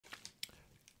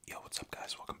What's up,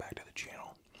 guys? Welcome back to the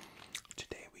channel.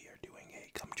 Today we are doing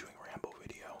a gum chewing Ramble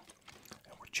video,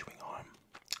 and we're chewing on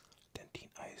Dentine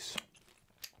Ice,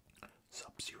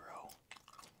 Sub-Zero,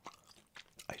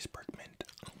 Iceberg Mint.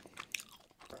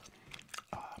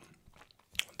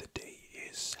 The day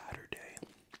is Saturday.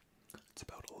 It's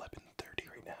about 11:30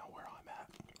 right now where I'm at.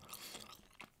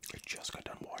 I just got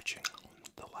done watching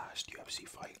the last UFC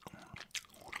fight,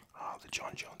 the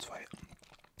John Jones fight,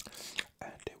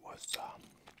 and it was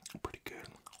pretty good.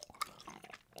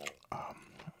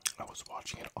 I was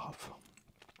watching it off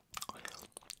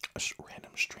a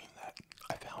random stream that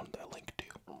I found a link to,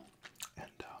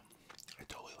 and I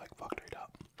totally fucked right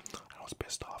up. I was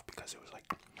pissed off because it was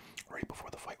right before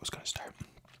the fight was gonna start.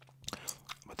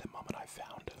 But then Mom and I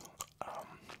found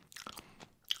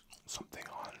something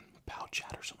on Pow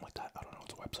Chat or something like that. I don't know,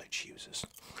 it's a website she uses,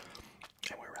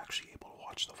 and we were actually able to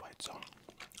watch the fight. So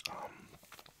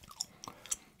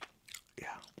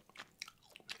yeah,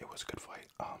 it was a good fight.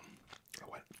 It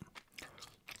went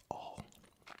all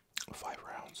 5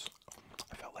 rounds.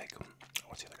 I felt like,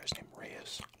 what's the other guy's name?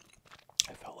 Reyes.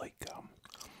 I felt like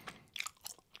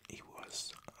he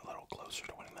was a little closer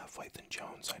to winning that fight than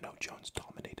Jones. I know Jones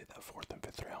dominated that 4th and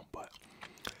 5th round, but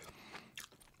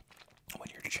when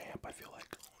you're champ, I feel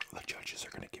like the judges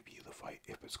are going to give you the fight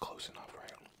if it's close enough,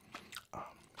 right?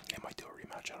 They might do a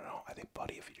rematch, I don't know. I think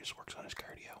Buddy, if he just works on his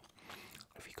cardio,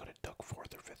 if he could have took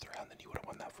 4th or 5th round, then he would have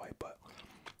won that fight. But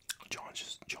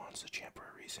John's the champ for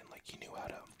a reason. He knew how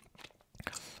to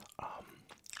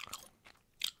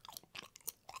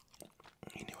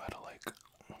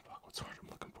what's the word I'm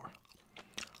looking for?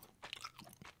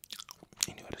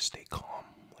 He knew how to stay calm,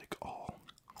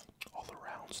 all the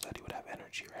rounds, that he would have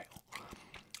energy, right?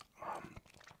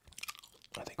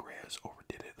 I think Reyes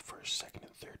overdid it the 1st, 2nd,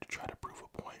 and 3rd to try to prove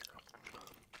a point.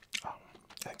 I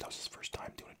think that was his first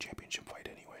time doing a championship fight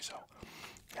anyway, so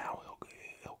now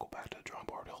he'll go back to the drawing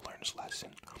board, he'll learn his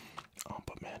lesson.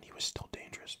 But man, he was still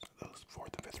dangerous. Those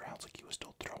 4th and 5th rounds, he was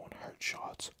still throwing hard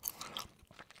shots.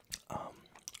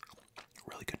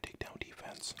 Really good takedown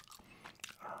defense.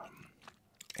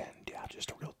 And yeah,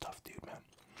 just a real tough dude, man.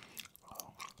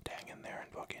 To hang in there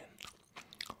and fucking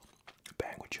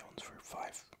bang with Jones for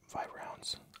five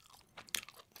rounds.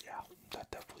 Yeah, that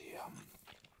definitely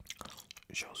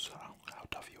shows how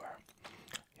tough you are.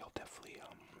 He'll definitely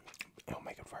he'll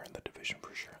make it far in the division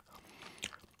for sure.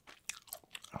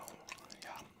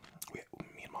 Yeah,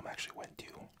 me and Mom actually went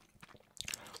to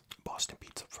Boston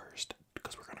Pizza first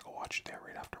because we're gonna go watch it there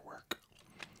right after work.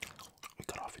 We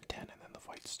got off at 10 and then the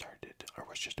fight started, or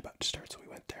was just about to start, so we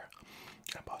went there.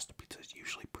 And Boston Pizza is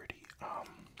usually pretty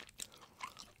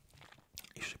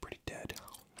dead,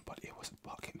 but it was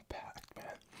fucking packed,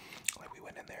 man. We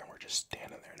went in there and we're just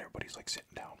standing there and everybody's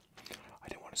sitting down. I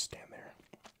didn't want to stand there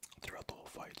throughout the whole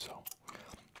fight, so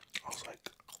I was like,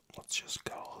 let's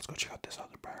go check out this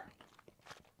other bar.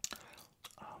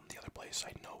 The other place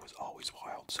I know is always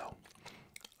wild, so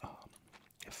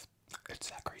if it's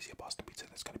that crazy at Boston Pizza,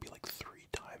 there's gonna be 3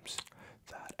 times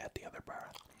that at the other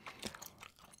bar.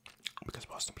 Because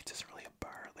Boston Pizza isn't really a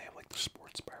bar, they have the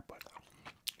sports bar, but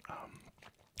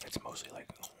it's mostly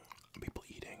people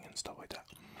eating and stuff like that.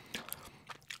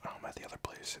 At the other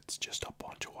place, it's just a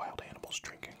bunch of wild animals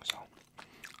drinking, so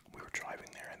we were driving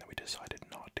there and then we decided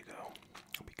not to go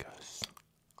because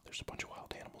there's a bunch of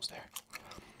wild animals there.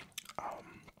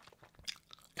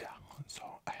 Yeah, so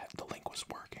the link was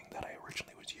working that I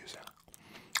originally was using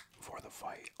for the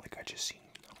fight. I just seen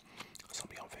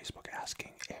somebody on Facebook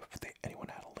asking if anyone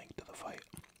had a link to the fight,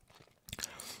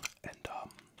 and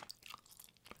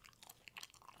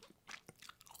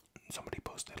somebody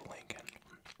posted a link and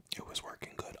it was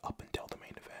working good up until the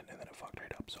main event, and then it fucked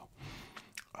right up. So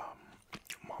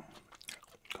Mom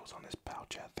goes on this Pow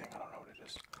Chat thing, I don't know what it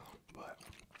is, but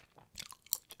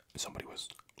somebody was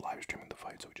live streaming the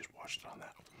fight, so we just watched it on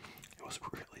that. It was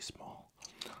really small,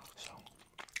 so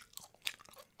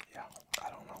yeah, I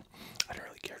don't know. I didn't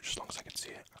really care, just as long as I could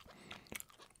see it.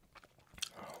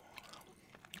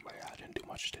 But yeah, I didn't do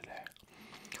much today.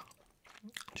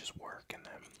 Just work and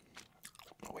then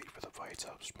wait for the fights.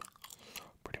 That was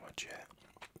pretty much it.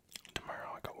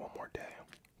 Tomorrow I got one more day,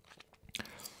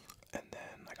 and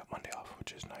then I got Monday off,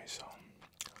 which is nice, so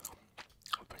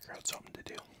I'll figure out something to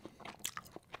do.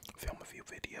 Film a few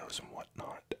videos and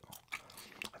whatnot.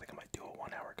 I think I might do a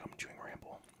 1-hour gum chewing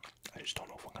ramble. I just don't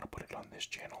know if I'm gonna put it on this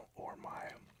channel or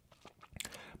my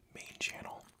main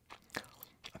channel.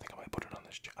 I think I might put it on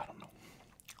this channel. I don't know.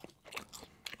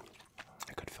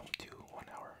 I could film 2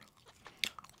 1-hour.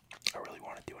 I really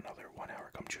want to do another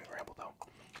 1-hour gum chewing ramble though.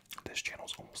 This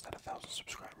channel's almost at 1,000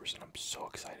 subscribers and I'm so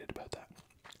excited about that.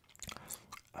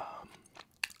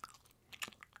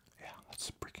 Yeah,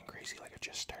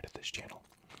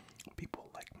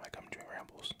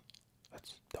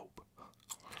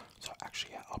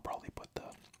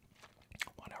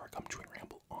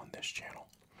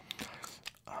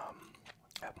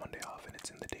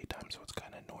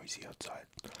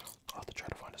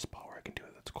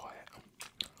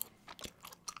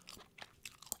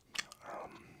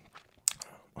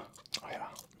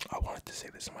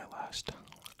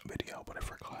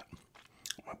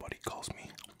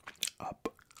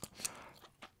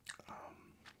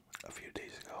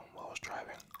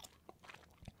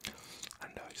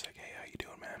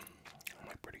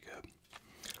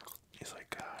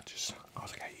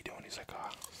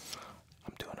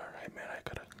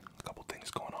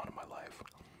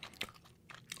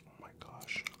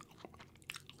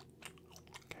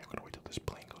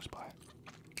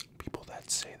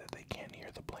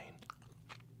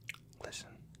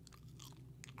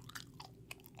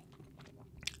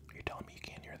 me you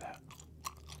can't hear that.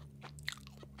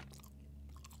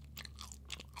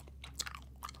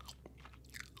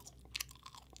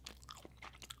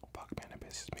 Fuck, man, it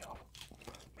pisses me off.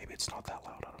 Maybe it's not that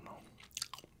loud, I don't know.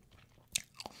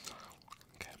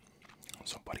 Okay,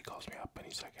 so buddy calls me up and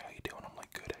he's like, how you doing? I'm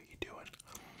like, good, how you doing?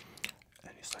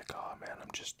 And he's like, oh man,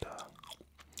 I'm just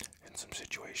in some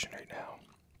situation right now.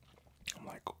 I'm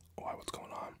like, why, what's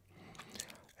going on?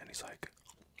 And he's like,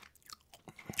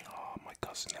 oh, my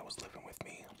cousin that was living with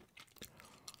me,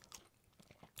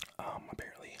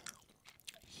 apparently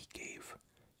he gave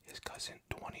his cousin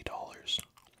 $20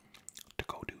 to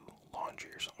go do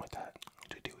laundry or something like that,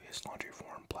 to do his laundry for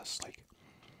him, plus like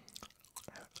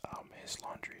his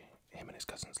laundry, him and his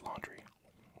cousin's laundry.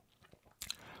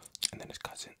 And then his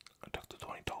cousin took the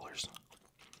 $20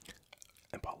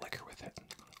 and bought liquor with it.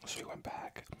 So he went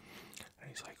back and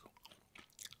he's like,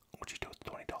 what'd you do with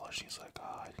the $20? He's like,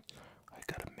 I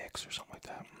got a mix or something like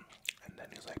that. And then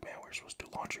he's like, man, we're supposed to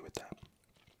do laundry with that.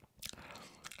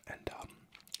 And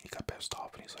he got pissed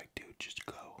off and he's like, dude, just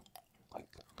go. Like,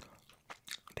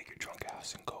 take your drunk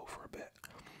ass and go for a bit.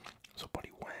 So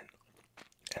buddy went,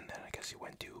 and then I guess he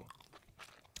went to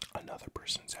another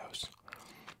person's house,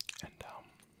 and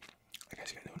I guess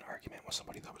he got into an argument with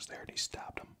somebody that was there and he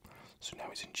stabbed him. So now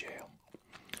he's in jail.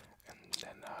 And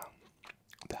then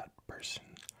that person's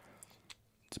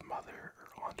mother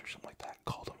or aunt or something like that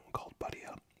called buddy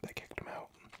up, that kicked him out,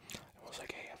 and was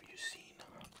like, hey, have you seen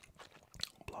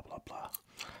blah blah blah?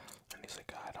 And he's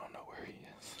like, I don't know where he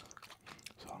is.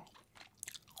 So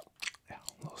yeah,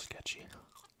 a little sketchy.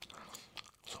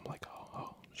 So I'm like,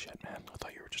 oh shit, man, I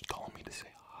thought you were just calling me to say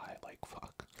hi. Like,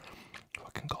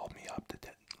 fucking called me up to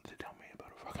tell me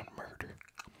about a fucking murder.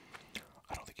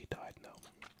 I don't think he died,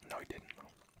 no he didn't.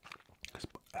 Because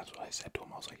that's what I said to him.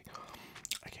 I was like,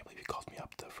 I can't believe he called me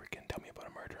up to freaking tell me about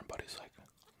a murder. And buddy's like,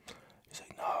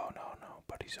 no,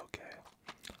 buddy's okay.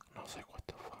 And I was like, what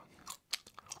the fuck?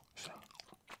 So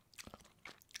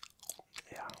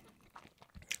yeah,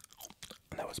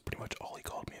 and that was pretty much all he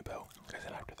called me about. Because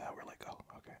then after that we're like, oh,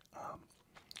 okay,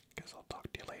 guess I'll talk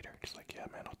to you later. He's like, yeah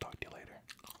man, I'll talk to you later.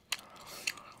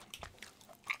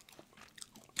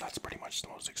 That's pretty much the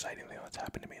most exciting thing that's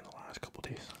happened to me in the last couple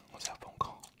days, was that phone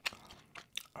call.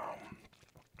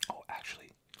 Oh,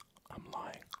 actually, I'm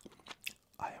lying.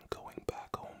 I am going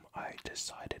back home. I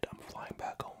decided I'm flying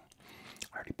back home.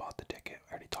 I already bought the ticket.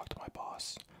 I already talked to my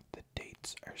boss. The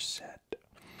dates are set.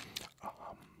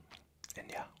 And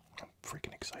yeah, I'm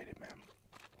freaking excited, man.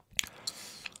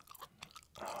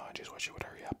 I just wish it would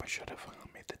hurry up. I should have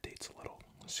made the dates a little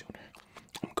sooner.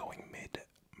 I'm going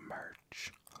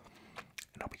mid-March,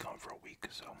 and I'll be gone for a week,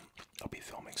 so I'll be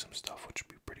filming some stuff, which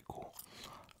would be pretty cool.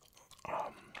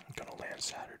 I'm gonna land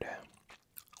Saturday,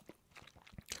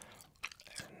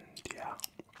 and yeah,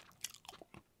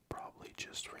 probably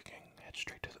just freaking head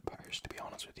straight to the bars, to be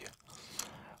honest with you.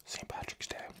 St. Patrick's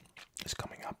Day is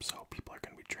coming up, so people are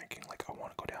gonna be drinking. Like, I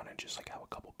want to go down and just like have a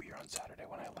couple beer on Saturday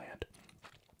when I land.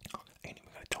 Ain't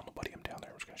even gonna tell nobody I'm down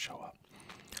there. I'm just gonna show up.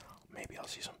 Maybe I'll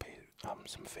see some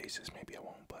faces. Maybe I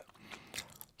won't, but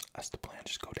that's the plan.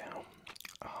 Just go down.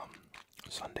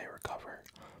 Sunday recover.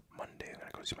 Monday I'm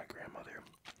gonna go see my grandmother,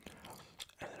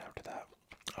 and then after that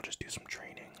I'll just do some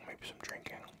training, maybe some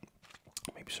drinking,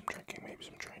 maybe some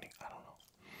training. I don't know.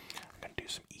 I'm gonna do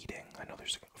some eating. I know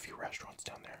there's a few restaurants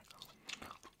down there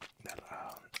that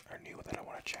are new that I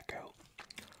want to check out.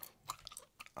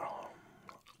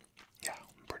 Yeah,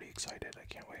 I'm pretty excited. I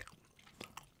can't wait.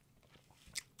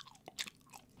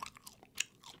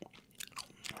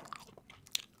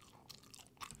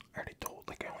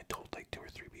 I only told like 2 or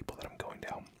 3 people that I'm going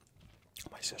down.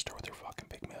 My sister with her fucking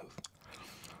big mouth.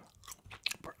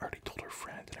 But I already told her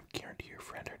friend, and I guarantee her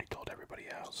friend already told everybody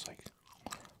else. Like,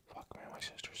 fuck man, my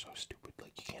sister's so stupid.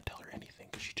 Like, you can't tell her anything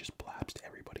because she just blabs to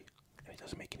everybody, and it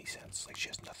doesn't make any sense. Like, she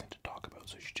has nothing to talk about,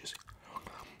 so she just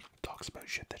talks about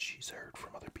shit that she's heard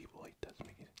from other people. Like, doesn't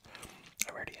make any sense.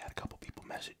 I already had a couple people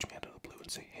message me out of the blue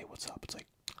and say, hey, what's up? It's like,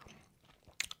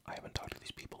 I haven't talked to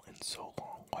these people in so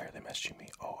long. Why are they messaging me?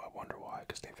 Oh, I wonder why.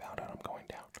 Because they found out I'm going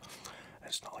down. And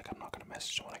it's not like I'm not going to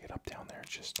message them when I get up down there.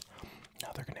 It's just,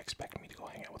 now they're going to expect me to go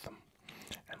hang out with them.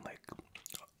 And like,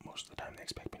 most of the time they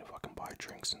expect me to fucking buy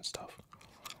drinks and stuff.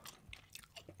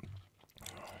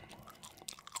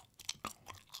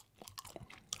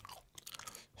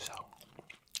 So,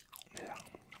 yeah.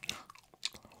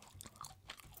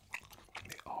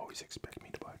 They always expect me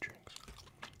to buy drinks.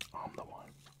 I'm the one.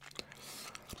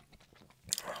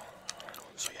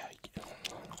 So yeah,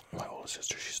 my oldest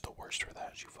sister, she's the worst for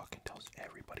that. She fucking tells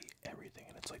everybody everything,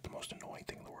 and it's like the most annoying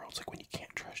thing in the world. It's like when you can't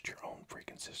trust your own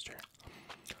freaking sister.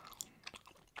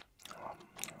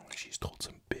 She's told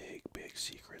some big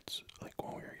secrets, like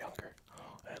when we were younger.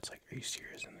 And it's like, are you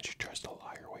serious? And then she tries to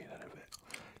lie her way out of it.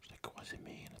 She's like, was it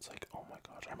me? And it's like, oh my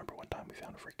gosh. I remember one time we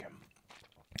found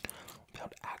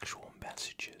actual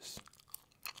messages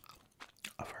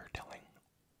of her telling,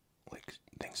 like,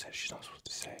 things that she's not supposed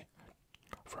to say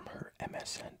from her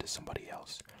MSN to somebody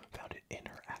else. Found it in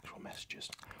her actual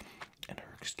messages. And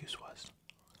her excuse was,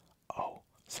 oh,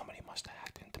 somebody must have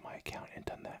hacked into my account and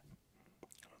done that.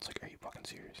 It's like, are you fucking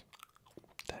serious?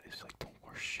 That is like the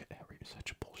worst shit ever. You're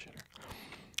such a bullshitter.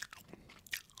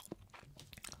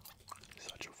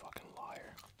 Such a fucking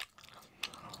liar.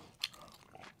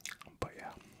 But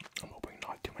yeah, I'm hoping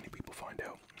not too many people find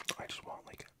out. I just want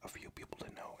like a few people to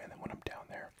know, and then when I'm down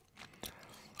there,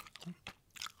 and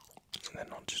then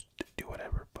I'll just do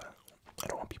whatever. But I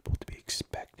don't want people to be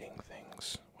expecting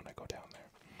things when I go down there.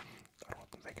 I don't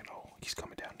want them thinking, oh, he's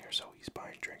coming down here, so he's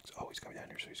buying drinks. Oh, he's coming down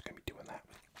here, so he's gonna be doing that.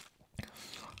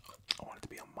 I want it to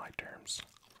be on my terms,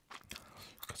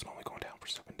 because I'm only going down for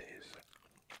 7 days,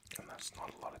 and that's not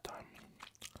a lot of time.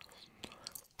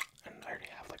 And I already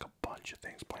have like a bunch of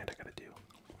things planned I gotta do.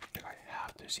 Like, I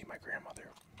have to see my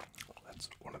grandmother. That's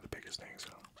one of the biggest things,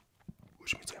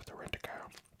 which means I have to rent a car.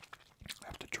 I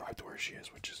have to drive to where she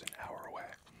is, which is an hour away.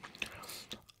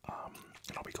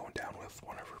 And I'll be going down with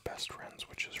one of her best friends,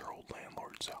 which is her old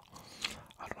landlord, so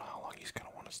I don't know how long he's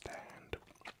gonna want to stay. And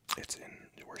it's in,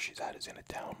 where she's at is in a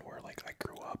town where like I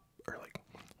grew up, or like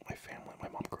my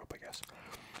mom grew up, I guess.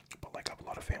 But like I have a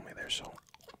lot of family there, so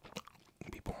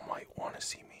people might want to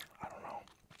see me. I don't know.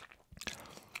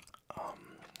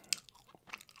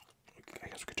 I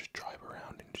guess we could just drive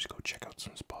around and just go check out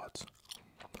some spots.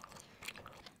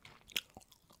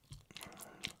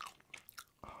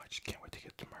 Oh, I just can't wait to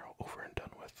get tomorrow over and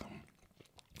done with.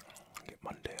 Get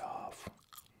Monday off.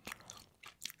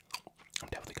 I'm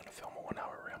definitely gonna film a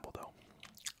 1-hour ramble though.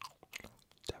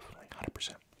 Definitely,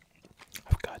 100%.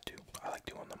 I've got to. I like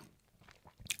doing them.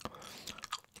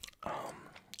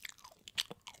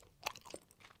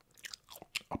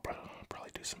 I'll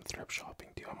probably do some thrift shopping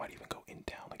too. I might even go in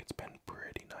town. Like, it's been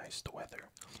pretty nice, the weather.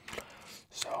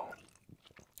 So,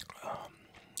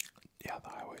 yeah, the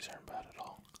highways aren't bad at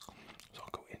all. So I'll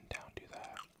go in town, do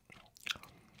that.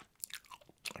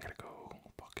 I gotta go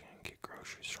fucking get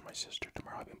groceries for my sister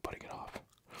tomorrow. I've been putting it off. I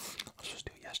was supposed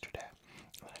to do it yesterday,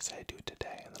 and then I said I'd do it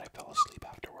today, and then I fell asleep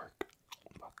after work.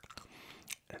 Fuck.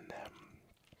 And then,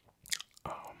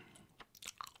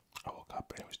 I woke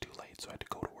up and it was too late, so I had to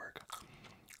go to work.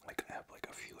 Like, I have like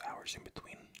a few hours in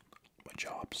between my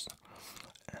jobs,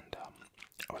 and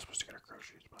I was supposed to get her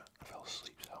groceries, but I fell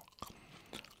asleep, so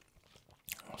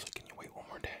I was like, can you wait one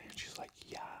more day? And she's like,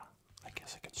 yeah, I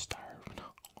guess I can starve. No,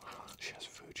 she has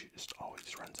food. She just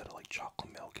always runs out of like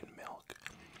chocolate milk and milk.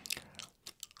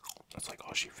 That's like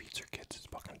all she feeds her kids is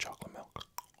fucking chocolate milk.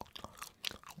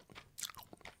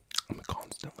 I'm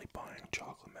constantly buying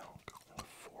chocolate milk.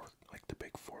 Like the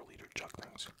big 4-liter jug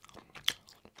things.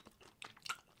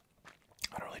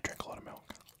 I don't really drink a lot of milk.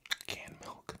 Canned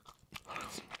milk.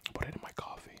 Put it in my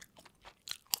coffee.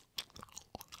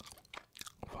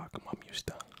 Fuck, Mom used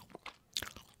to.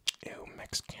 Ew,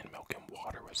 mix canned milk and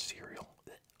water with cereal.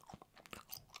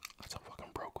 That's how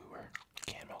fucking broke we were.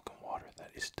 Canned milk and water,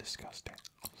 that is disgusting.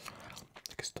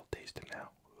 I can still taste it now.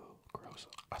 Ooh, gross.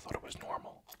 I thought it was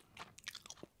normal.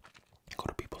 Go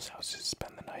to people's houses,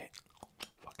 spend the night.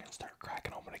 Fucking start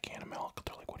cracking open a can of milk.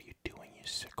 They're like, what are you doing, you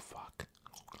sick fuck?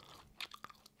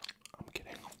 I'm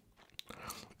kidding.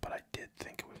 But I did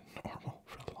think it was normal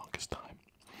for the longest time.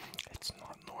 It's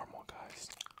not normal, guys.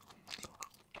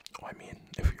 Well, I mean,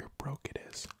 if you're broke, it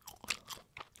is.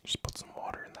 Just put some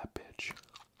water in that bitch.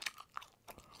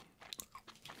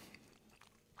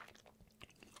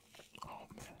 Oh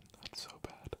man, that's so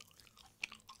bad.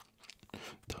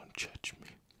 Don't judge me.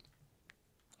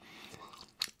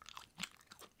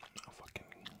 Fucking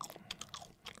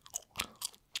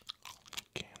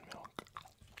canned milk.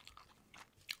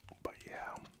 But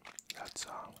yeah, that's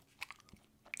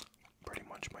pretty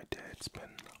much my day. It's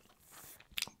been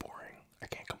boring. I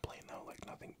can't complain though, like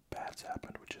nothing bad's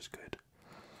happened, which is good.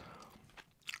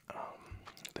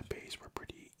 The bays were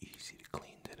pretty easy to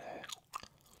clean today.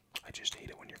 I just hate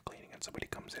it when you're cleaning and somebody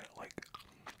comes in at like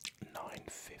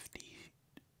 9:50,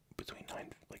 between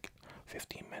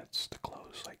 15 minutes to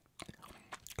close. Like,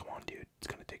 come on, dude, it's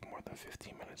gonna take more than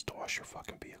 15 minutes to wash your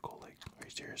fucking vehicle. Like, are you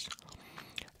serious?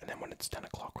 And then when it's 10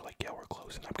 o'clock, we're like, yeah, we're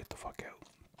closing up, get the fuck out.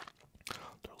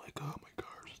 They're like, oh, my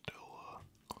car's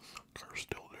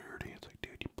still dirty. It's like,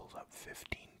 dude, you pulled up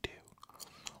 15 too.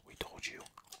 We told you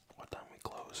what time we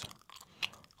close.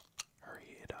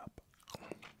 Hurry it up.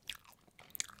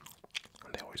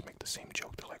 And they always make the same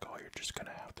joke. They're like, oh, you're just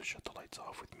gonna have to shut the lights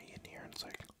off with me in here. And it's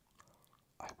like,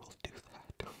 I will do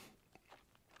that.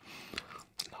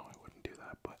 No, I wouldn't do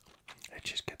that, but it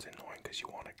just gets annoying because you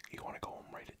wanna go home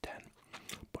right at 10,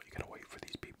 but you gotta wait for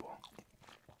these people.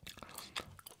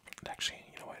 And actually,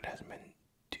 you know what? It hasn't been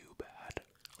too bad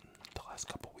the last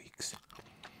couple weeks.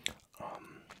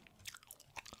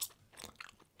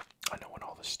 I know when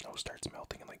all the snow starts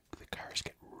melting and like the cars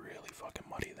get really fucking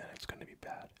muddy, then it's gonna be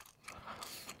bad.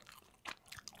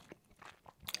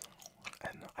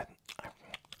 And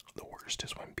the worst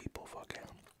is when people fucking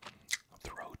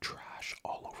throw trash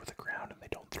all over the ground and they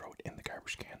don't throw it in the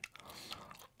garbage can.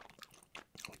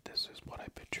 Like, this is what I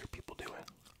picture people doing.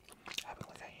 Having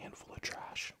like a handful of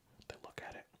trash. They look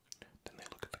at it, then they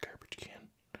look at the garbage can,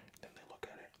 then they look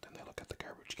at it, then they look at the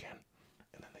garbage can,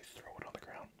 and then they throw it on the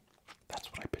ground.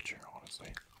 That's what I picture, honestly.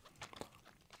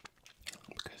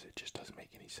 Because it just doesn't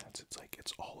make any sense. It's like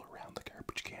it's all around the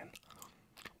garbage can,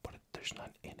 but there's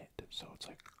none in it. So it's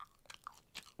like,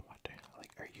 what?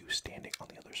 Like, are you standing on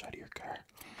the other side of your car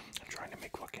and trying to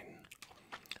make fucking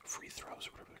free throws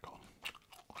or whatever they're called?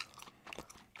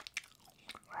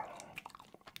 I don't know.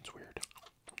 It's weird.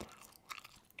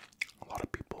 A lot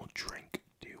of people drink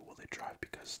too while they drive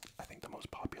because I think the most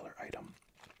popular item,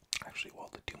 actually, well,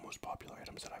 the two most popular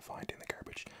items that I find in the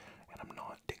garbage, and I'm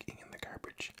not digging in the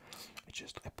garbage, it's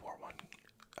just I pour one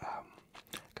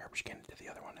garbage can into the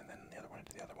other one and then the other one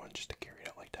into the other one just to carry it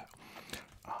out like that,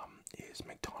 is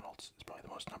McDonald's. It's probably the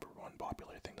most number one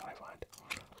popular thing that I find.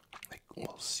 Like,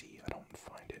 we'll see, I don't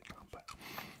find it, but,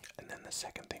 and then the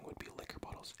second thing would be liquor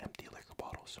bottles, empty liquor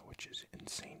bottles, which is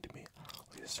insane to me.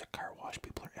 Like, this is a car wash,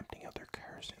 people are emptying out their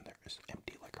cars and their